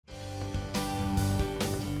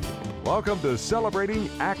Welcome to Celebrating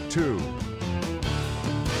Act Two.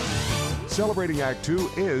 Celebrating Act Two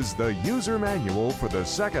is the user manual for the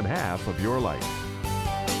second half of your life.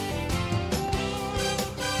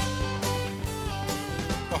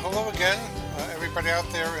 Well, hello again, everybody out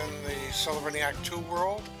there in the Celebrating Act Two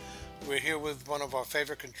world. We're here with one of our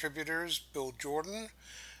favorite contributors, Bill Jordan,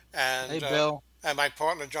 and Hey, Bill. And my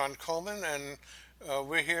partner, John Coleman, and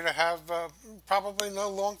we're here to have probably no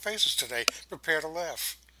long faces today. Prepare to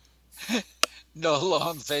laugh. No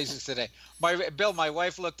long faces today. Bill, my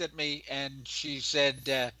wife looked at me and she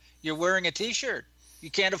said, "You're wearing a T-shirt. You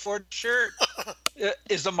can't afford a shirt.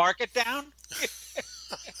 Is the market down?"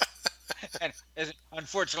 And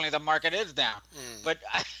unfortunately, the market is down. But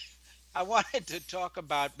I wanted to talk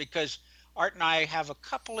about, because Art and I have a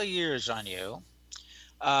couple of years on you.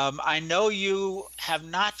 I know you have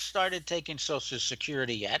not started taking Social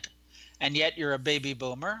Security yet, and yet you're a baby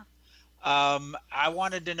boomer. I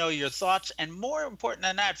wanted to know your thoughts, and more important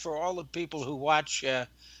than that, for all the people who watch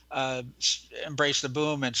Embrace the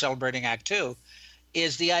Boom and Celebrating Act Two,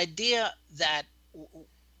 is the idea that,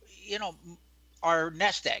 you know, our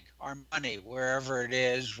nest egg, our money, wherever it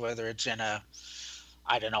is, whether it's in an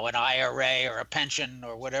IRA or a pension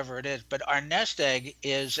or whatever it is, but our nest egg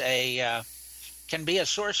is can be a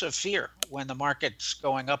source of fear when the market's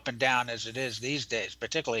going up and down as it is these days,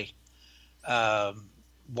 particularly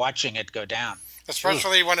watching it go down.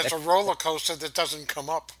 Especially when it's a roller coaster that doesn't come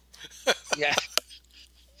up. Yeah.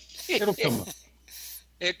 It'll come up.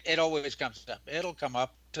 It always comes up. It'll come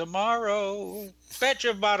up tomorrow. Bet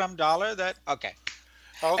your bottom dollar that. Okay.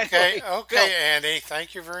 Okay, Anyway, okay, Bill, Andy.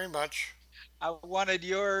 Thank you very much. I wanted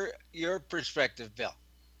your perspective, Bill.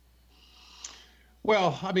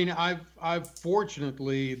 Well, I mean, I've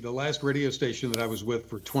fortunately, the last radio station that I was with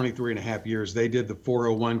for 23 and a half years, they did the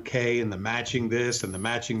 401k and the matching this and the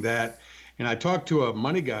matching that. And I talked to a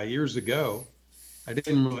money guy years ago.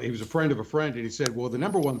 He was a friend of a friend, and he said, well, the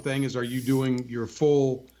number one thing is, are you doing your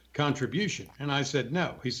full contribution? And I said,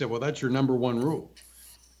 no. He said, well, that's your number one rule.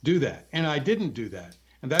 Do that. And I didn't do that.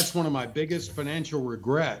 And that's one of my biggest financial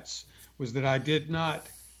regrets, was that I did not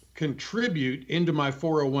contribute into my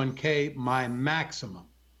 401k my maximum.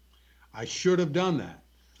 I should have done that.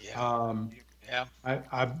 Yeah.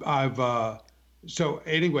 So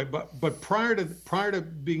anyway, but prior to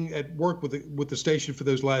being at work with the station for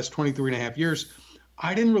those last 23 and a half years,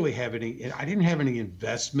 I didn't have any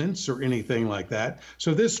investments or anything like that.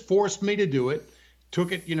 So this forced me to do it.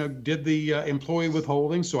 Took it, did the employee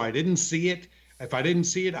withholding, so I didn't see it. If I didn't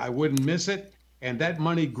see it, I wouldn't miss it. And that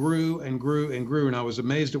money grew and grew and grew. And I was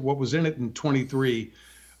amazed at what was in it in 23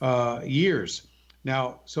 years.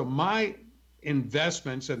 Now, so my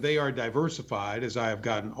investments, and they are diversified as I have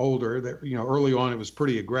gotten older. Early on it was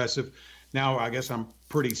pretty aggressive. Now I guess I'm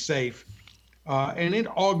pretty safe. And it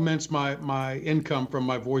augments my income from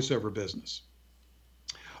my voiceover business.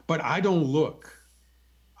 But I don't look.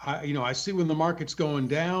 I see when the market's going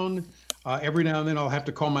down. Every now and then I'll have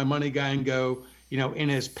to call my money guy and go, in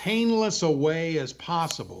as painless a way as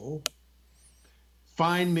possible,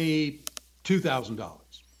 find me $2,000,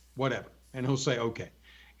 whatever. And he'll say, okay.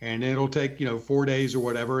 And it'll take, 4 days or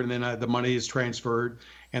whatever. And then the money is transferred.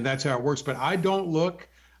 And that's how it works. But I don't look.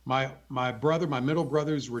 My middle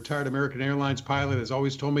brother's a retired American Airlines pilot, has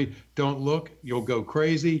always told me, don't look, you'll go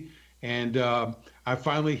crazy. And I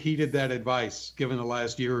finally heeded that advice given the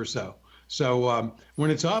last year or so. So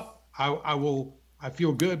when it's up, I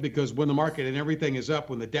feel good, because when the market and everything is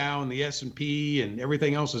up, when the Dow and the S&P and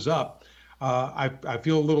everything else is up, I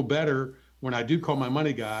feel a little better when I do call my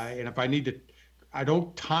money guy. And if I need to, I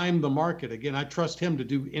don't time the market. Again, I trust him to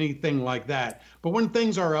do anything like that. But when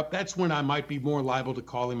things are up, that's when I might be more liable to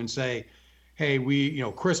call him and say, hey,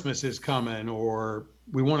 Christmas is coming, or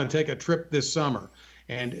we want to take a trip this summer,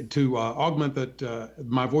 and to augment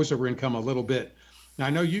my voiceover income a little bit. Now,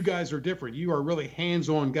 I know you guys are different. You are really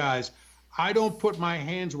hands-on guys. I don't put my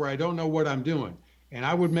hands where I don't know what I'm doing. And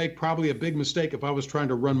I would make probably a big mistake if I was trying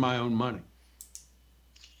to run my own money.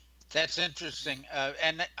 That's interesting.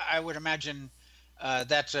 And I would imagine I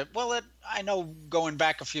know going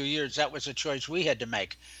back a few years, that was a choice we had to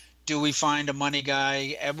make. Do we find a money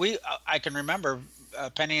guy? And I can remember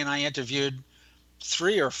Penny and I interviewed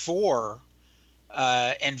 3 or 4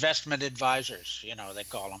 investment advisors, they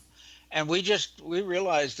call them. And we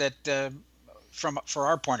realized that for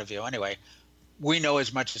our point of view anyway, we know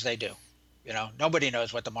as much as they do. Nobody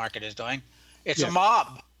knows what the market is doing. It's a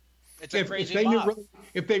mob. It's a crazy mob.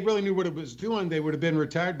 If they really knew what it was doing, they would have been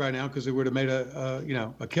retired by now, because they would have made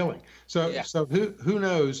a killing. So who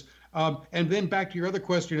knows? And then back to your other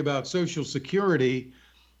question about Social Security,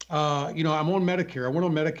 I'm on Medicare. I went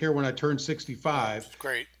on Medicare when I turned 65.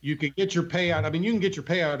 Great. You can get your payout. I mean, you can get your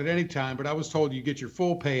payout at any time, but I was told you get your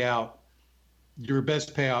full payout, your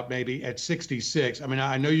best payout maybe at 66. I mean,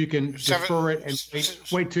 I know you can defer it and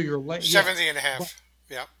wait till you're late. 70 and a half.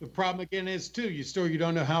 Yeah. The problem again is too, you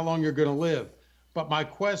don't know how long you're going to live. But my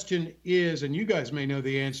question is, and you guys may know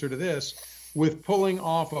the answer to this, with pulling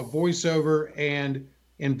off a voiceover and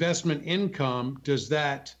investment income, does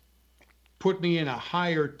that put me in a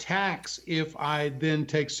higher tax if I then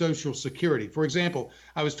take Social Security? For example,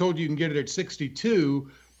 I was told you can get it at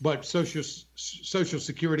 62, but Social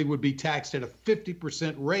Security would be taxed at a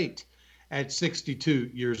 50% rate at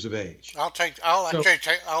 62 years of age. I'll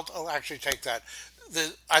actually take that.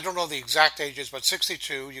 I don't know the exact ages, but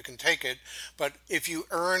 62 you can take it. But if you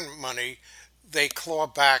earn money, they claw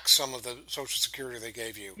back some of the Social Security they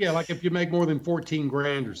gave you. Yeah, like if you make more than 14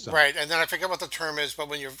 grand or something. Right, and then I forget what the term is, but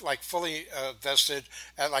when you're like fully vested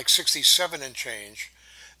at like 67 and change,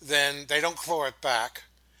 then they don't claw it back.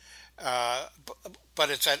 But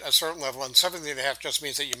it's at a certain level, and 70 and a half just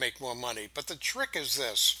means that you make more money. But the trick is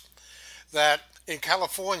this, that in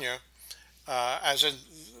California, the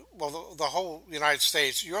whole United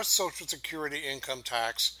States, your Social Security income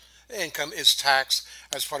is taxed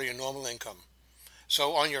as part of your normal income.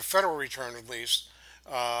 So on your federal return, at least,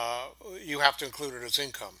 you have to include it as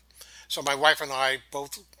income. So my wife and I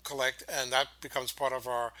both collect, and that becomes part of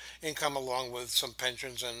our income along with some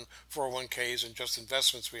pensions and 401ks and just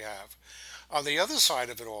investments we have. On the other side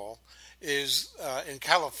of it all is in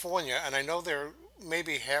California, and I know there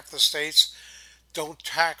maybe half the states don't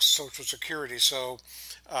tax Social Security. So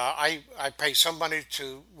I pay some money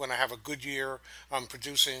to, when I have a good year, I'm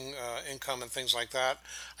producing income and things like that.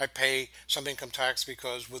 I pay some income tax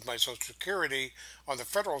because with my Social Security on the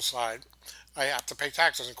federal side, I have to pay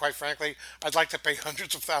taxes. And quite frankly, I'd like to pay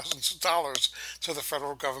hundreds of thousands of dollars to the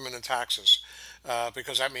federal government in taxes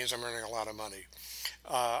because that means I'm earning a lot of money.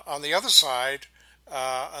 On the other side,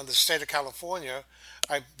 on the state of California,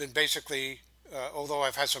 I've been basically, although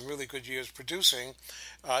I've had some really good years producing,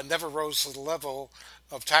 never rose to the level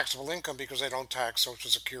of taxable income because they don't tax Social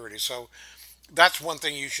Security. So that's one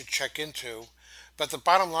thing you should check into. But the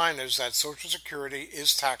bottom line is that Social Security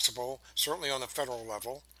is taxable, certainly on the federal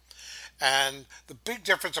level. And the big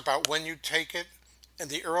difference about when you take it in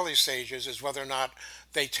the early stages is whether or not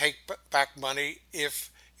they take back money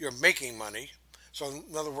if you're making money. So in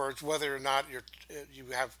other words, whether or not you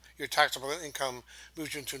have your taxable income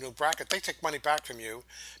moves you into a new bracket, they take money back from you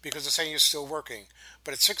because they're saying you're still working.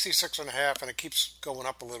 But at 66 and a half, and it keeps going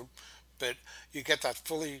up a little bit, you get that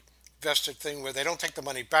fully vested thing where they don't take the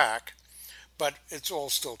money back, but it's all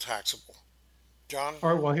still taxable. John?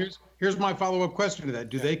 All right, well, here's my follow-up question to that.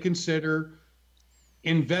 Do they consider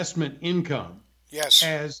investment income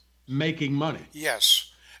as making money? Yes.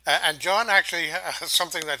 And John actually has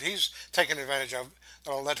something that he's taken advantage of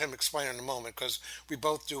that I'll let him explain in a moment because we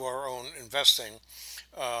both do our own investing.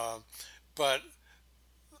 But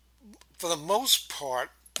for the most part,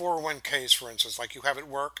 401ks, for instance, like you have at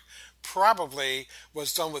work, probably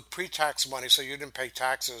was done with pre-tax money, so you didn't pay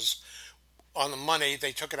taxes on the money.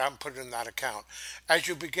 They took it out and put it in that account. As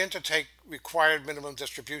you begin to take required minimum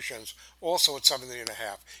distributions, also at 70 and a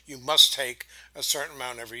half, you must take a certain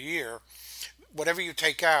amount every year. Whatever you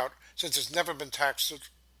take out, since it's never been taxed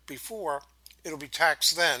before, it'll be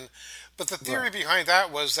taxed then. But the theory behind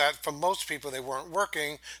that was that for most people, they weren't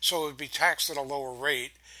working, so it would be taxed at a lower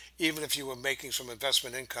rate, even if you were making some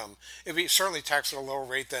investment income. It would be certainly taxed at a lower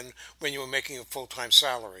rate than when you were making a full-time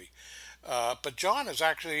salary. But John has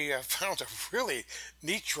actually found a really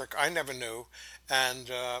neat trick I never knew, and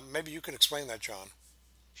maybe you can explain that, John.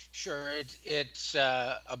 Sure, it's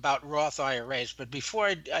about Roth IRAs. But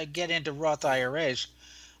before I get into Roth IRAs,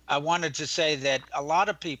 I wanted to say that a lot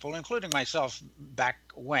of people, including myself back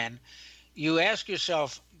when, you ask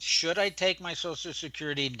yourself, should I take my Social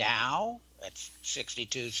Security now at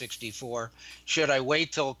 62, 64? Should I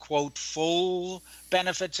wait till, quote, full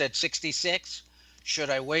benefits at 66? Should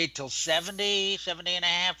I wait till 70 and a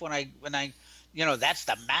half when I that's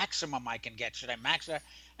the maximum I can get? Should I max that?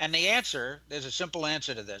 And the answer, there's a simple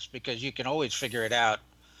answer to this because you can always figure it out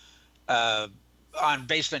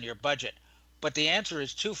based on your budget. But the answer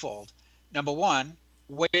is twofold. Number one,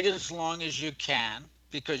 wait as long as you can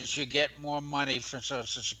because you get more money from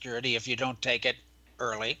Social Security if you don't take it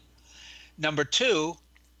early. Number two,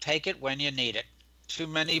 take it when you need it. Too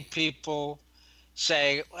many people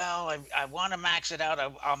say, well, I want to max it out.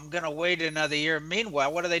 I'm going to wait another year.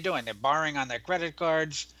 Meanwhile, what are they doing? They're borrowing on their credit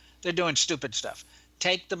cards. They're doing stupid stuff.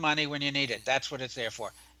 Take the money when you need it. That's what it's there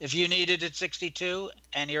for. If you need it at 62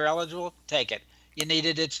 and you're eligible, take it. You need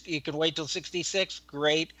it. You can wait till 66.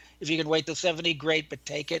 Great. If you can wait till 70, great. But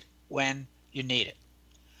take it when you need it.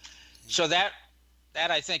 So that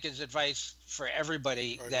I think is advice for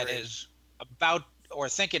everybody that is about or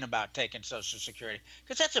thinking about taking Social Security,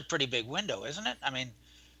 because that's a pretty big window, isn't it? I mean,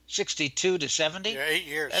 62 to 70. Yeah, 8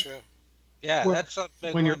 years. Yeah, Well, that's a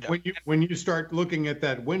big when window. when you start looking at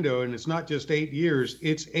that window, and it's not just 8 years,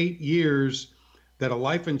 it's 8 years that a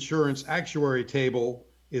life insurance actuary table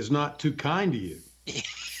is not too kind to you.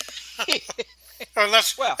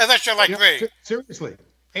 Unless you're like You know, me. seriously,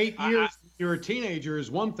 8 years when you're a teenager is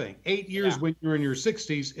one thing. 8 years when you're in your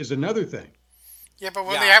 60s is another thing. Yeah, but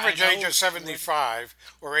when Yeah, the average I age know. is 75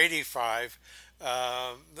 or 85,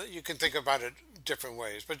 you can think about it different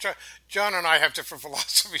ways. But John and I have different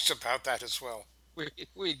philosophies about that as well.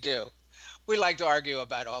 We do. We like to argue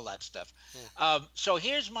about all that stuff. So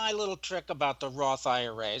here's my little trick about the Roth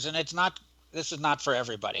IRAs, and this is not for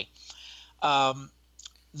everybody. A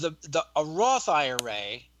Roth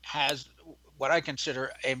IRA has what I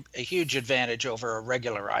consider a huge advantage over a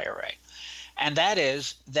regular IRA, and that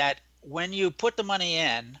is that when you put the money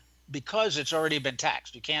in, because it's already been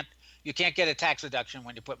taxed, you can't get a tax deduction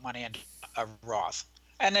when you put money in a Roth,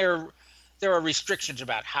 and there are restrictions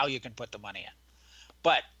about how you can put the money in.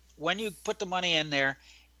 But when you put the money in there,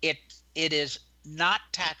 it is not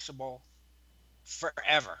taxable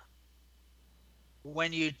forever.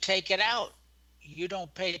 When you take it out, you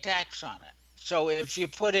don't pay tax on it. So if you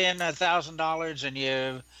put in $1,000 and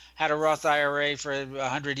you had a Roth IRA for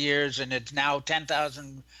 100 years and it's now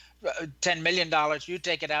 $10 million, you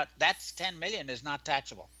take it out. That's $10 million is not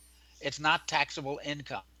taxable. It's not taxable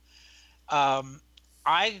income.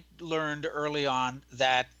 I learned early on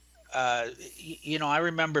that, I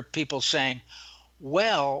remember people saying,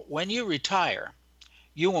 well, when you retire,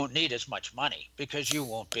 you won't need as much money because you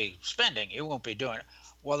won't be spending, you won't be doing it.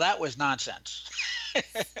 Well, that was nonsense.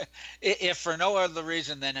 If for no other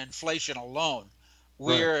reason than inflation alone,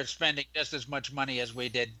 we're spending just as much money as we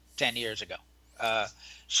did 10 years ago.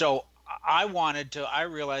 So I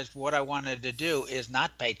realized what I wanted to do is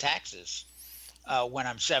not pay taxes when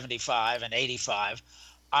I'm 75 and 85.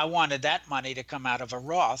 I wanted that money to come out of a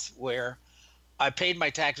Roth where I paid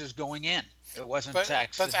my taxes going in. It wasn't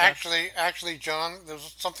taxed. But actually, John,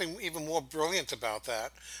 there's something even more brilliant about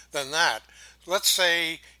that than that. Let's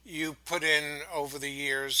say you put in over the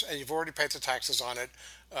years, and you've already paid the taxes on it,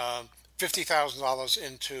 $50,000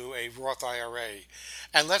 into a Roth IRA,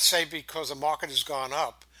 and let's say because the market has gone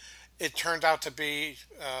up, it turned out to be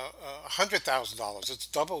 $100,000. It's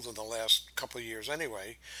doubled in the last couple of years,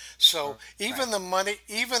 anyway. So the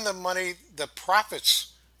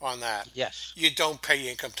profits on that, you don't pay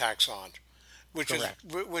income tax on, which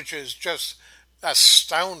is just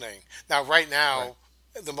astounding. Now, right now,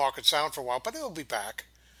 the market's down for a while, but it'll be back.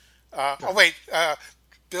 Billy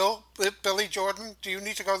Jordan, do you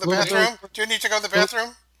need to go to the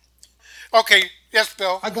bathroom? Okay, yes,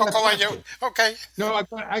 Bill. I'll call on you. Okay. No, I've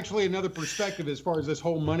got actually another perspective as far as this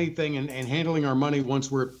whole money thing and handling our money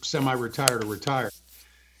once we're semi-retired or retired.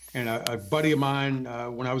 And a buddy of mine,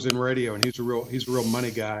 when I was in radio, and he's a real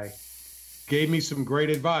money guy, gave me some great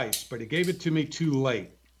advice, but he gave it to me too late.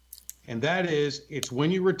 And that is, it's when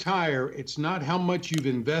you retire, it's not how much you've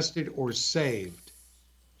invested or saved.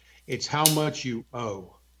 It's how much you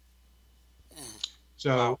owe.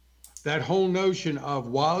 So that whole notion of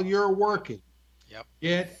while you're working,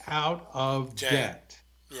 get out of debt.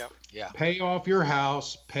 Pay off your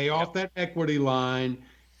house, pay off that equity line,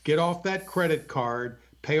 get off that credit card,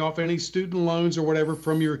 pay off any student loans or whatever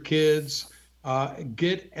from your kids.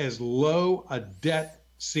 Get as low a debt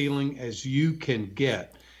ceiling as you can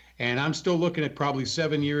get. And I'm still looking at probably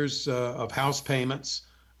 7 years of house payments.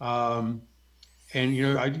 And,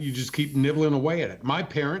 you just keep nibbling away at it. My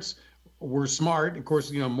parents were smart. Of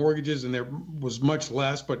course, mortgages, and there was much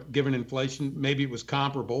less, but given inflation, maybe it was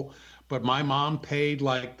comparable. But my mom paid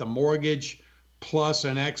like the mortgage plus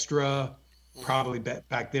an extra, probably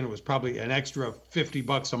back then it was probably an extra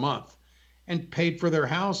 $50 a month, and paid for their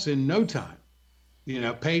house in no time,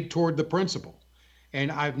 paid toward the principal.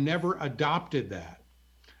 And I've never adopted that.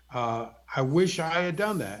 I wish I had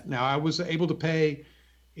done that. Now, I was able to pay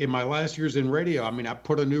in my last years in radio. I mean, I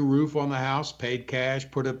put a new roof on the house, paid cash,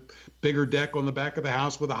 put a bigger deck on the back of the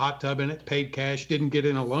house with a hot tub in it, paid cash, didn't get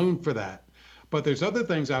in a loan for that. But there's other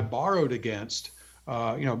things I borrowed against,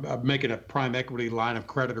 making a prime equity line of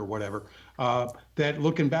credit or whatever, that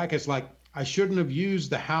looking back, it's like, I shouldn't have used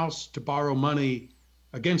the house to borrow money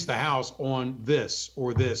against the house on this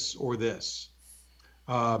or this or this.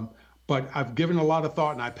 But I've given a lot of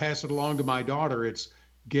thought, and I pass it along to my daughter. It's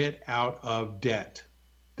get out of debt.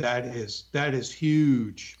 That is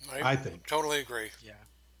huge, I think. Totally agree.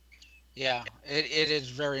 Yeah, it is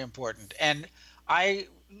very important. And I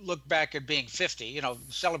look back at being 50,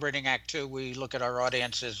 celebrating Act Two, we look at our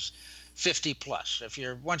audience as 50 plus.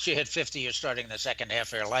 Once you hit 50, you're starting the second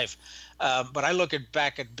half of your life. But I look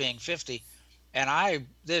back at being 50, and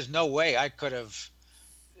there's no way I could have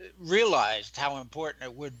realized how important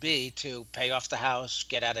it would be to pay off the house,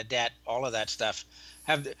 get out of debt, all of that stuff.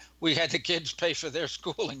 We had the kids pay for their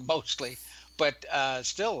schooling mostly, but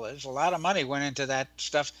still, there's a lot of money went into that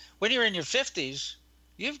stuff. When you're in your 50s,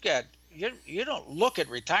 you don't look at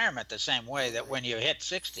retirement the same way that when you hit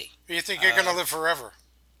 60. You think you're going to live forever.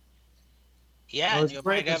 Yeah, well, there's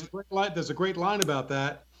a great line about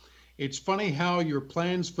that. It's funny how your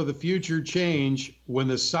plans for the future change when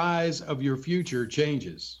the size of your future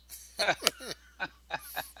changes.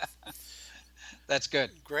 That's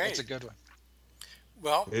good. Great. That's a good one.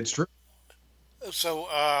 Well, it's true. So,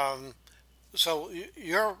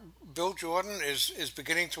 your Bill Jordan is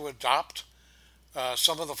beginning to adopt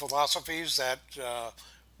some of the philosophies that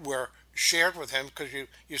were shared with him, because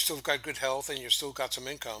you still got good health and you still got some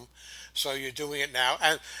income, so you're doing it now,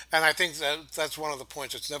 and I think that's one of the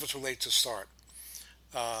points. It's never too late to start.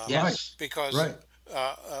 Yes, because right.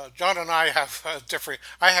 John and I have different.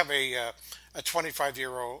 I have a 25-year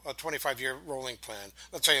rolling plan.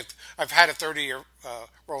 Let's say I've had a 30-year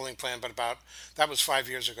rolling plan, but that was 5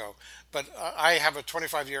 years ago. But I have a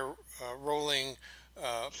 25-year rolling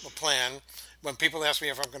plan. When people ask me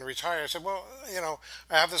if I'm going to retire, I said, well,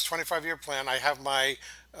 I have this 25-year plan. I have my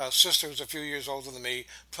sister, who's a few years older than me,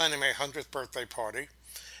 planning my 100th birthday party.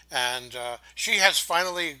 And she has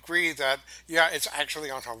finally agreed that, it's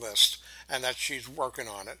actually on her list and that she's working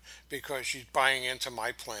on it because she's buying into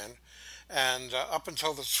my plan. And up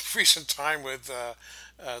until this recent time with the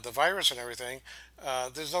virus and everything,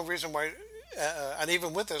 there's no reason why. And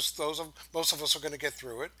even with this, most of us are going to get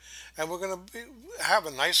through it, and we're going to have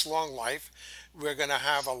a nice long life. We're going to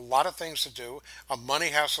have a lot of things to do. Our money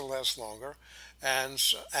has to last longer, and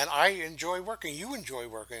I enjoy working. You enjoy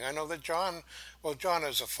working. I know that John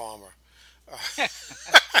is a farmer.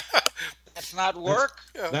 That's not work.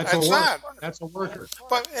 That's a worker.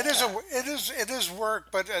 But it is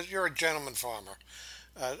work. But you're a gentleman farmer.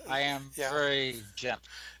 I am very gentle.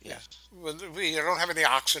 Yes. You don't have any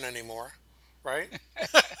oxen anymore, right?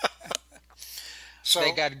 So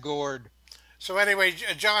they got gored. So anyway,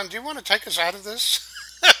 John, do you want to take us out of this?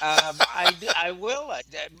 I will.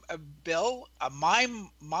 Bill,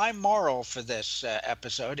 my moral for this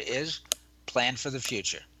episode is plan for the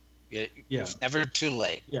future. It's never too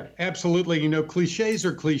late. Yeah, absolutely. Cliches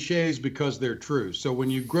are cliches because they're true. So when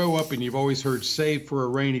you grow up and you've always heard save for a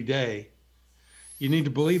rainy day, you need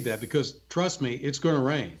to believe that, because trust me, it's going to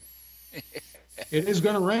rain. It is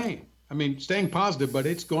going to rain. I mean, staying positive, but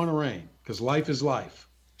it's going to rain because life is life.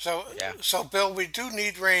 So Bill, we do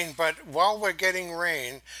need rain, but while we're getting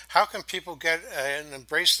rain, how can people get an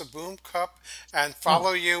Embrace the Boom cup and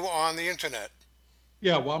follow you on the internet?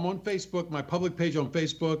 Yeah, well, I'm on Facebook. My public page on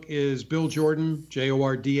Facebook is Bill Jordan,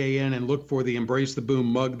 Jordan, and look for the Embrace the Boom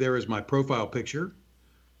mug there as my profile picture.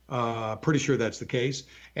 Pretty sure that's the case.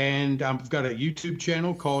 And I've got a YouTube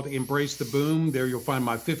channel called Embrace the Boom. There you'll find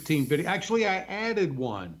my 15 video. Actually, I added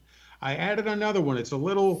one. I added another one. It's a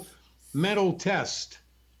little mental test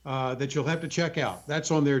that you'll have to check out. That's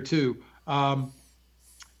on there too.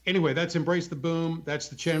 Anyway, that's Embrace the Boom. That's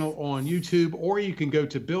the channel on YouTube. Or you can go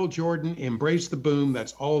to Bill Jordan, Embrace the Boom.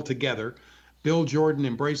 That's all together.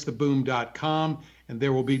 BillJordanEmbraceTheBoom.com. And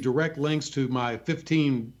there will be direct links to my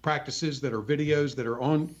 15 practices that are videos that are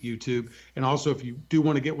on YouTube. And also, if you do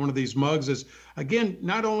want to get one of these mugs, is again,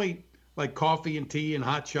 not only like coffee and tea and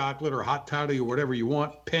hot chocolate or hot toddy or whatever you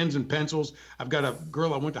want, pens and pencils. I've got a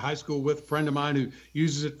girl I went to high school with, a friend of mine, who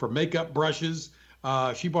uses it for makeup brushes.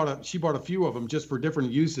 She bought a few of them just for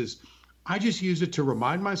different uses. I just use it to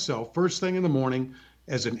remind myself first thing in the morning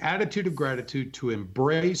as an attitude of gratitude to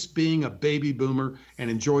embrace being a baby boomer and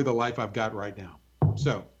enjoy the life I've got right now.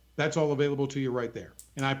 So that's all available to you right there.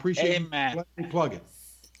 And I appreciate you letting me plug it.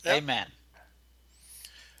 Yep. Amen.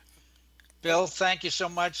 Bill, thank you so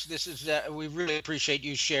much. This is we really appreciate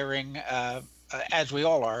you sharing, as we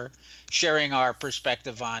all are, sharing our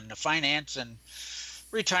perspective on finance and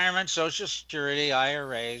retirement, Social Security,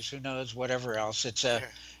 IRAs, who knows, whatever else. It's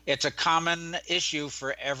a common issue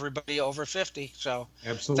for everybody over 50. So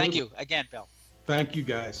absolutely. Thank you again, Bill. Thank you,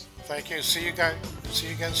 guys. Thank you. See you guys. See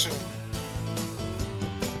you again soon.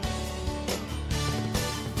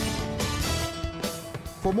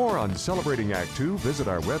 For more on Celebrating Act Two, visit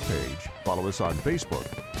our webpage, follow us on Facebook,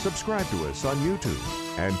 subscribe to us on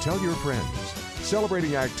YouTube, and tell your friends.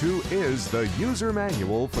 Celebrating Act Two is the user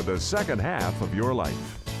manual for the second half of your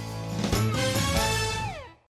life.